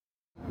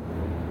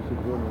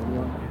sirvió la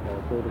Unión para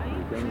todos los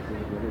republicanos que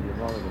yo le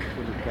llamaba los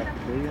que está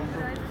sucediendo,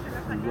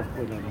 y ya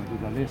fue la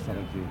naturaleza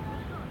la que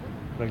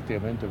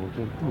prácticamente por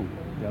todo el club.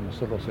 Ya no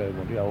solo se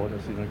demolió ahora,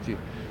 sino que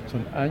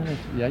son años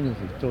y años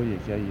de historia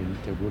que hay en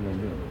este pueblo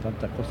Unión.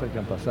 Tantas cosas que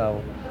han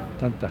pasado,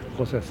 tantas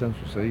cosas se han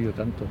sucedido,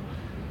 tantos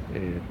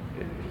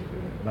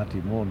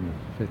matrimonios,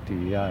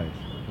 festividades,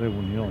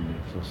 reuniones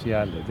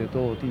sociales de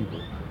todo tipo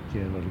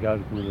que albergaba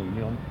el Club de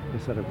Unión.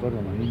 Ese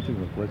recuerdo más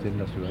íntimo puede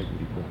tener la ciudad de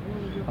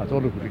Curicó. A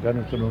todos los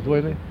republicanos esto nos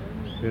duele,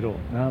 pero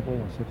nada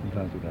podemos hacer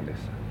contra la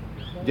naturaleza.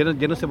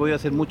 Ya no se podía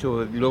hacer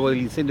mucho luego del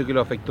incendio que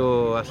lo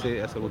afectó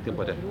hace algún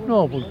tiempo atrás.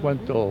 No, por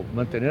cuanto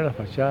mantener la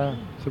fachada,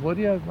 se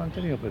podría haber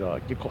mantenido, pero ¿a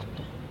qué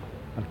costo?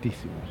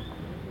 Altísimo.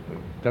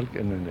 Tal que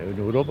en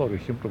Europa, por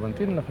ejemplo,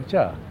 mantienen la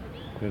fachada,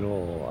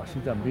 pero así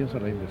también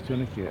son las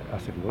inversiones que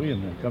hace el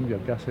gobierno. En cambio,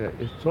 acá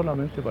es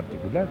solamente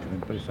particular, que la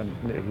empresa,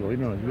 el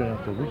gobierno no ayuda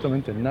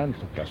absolutamente en nada en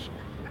estos casos.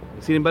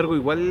 Sin embargo,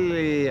 igual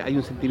hay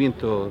un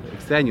sentimiento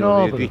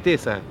extraño, de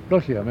tristeza.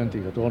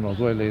 Lógicamente que a todos nos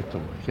duele esto,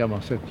 ¿qué vamos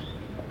a hacer?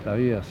 La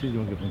vida así,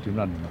 tenemos que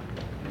continuar nomás.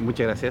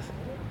 Muchas gracias.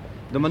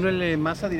 Don Manuel Massa.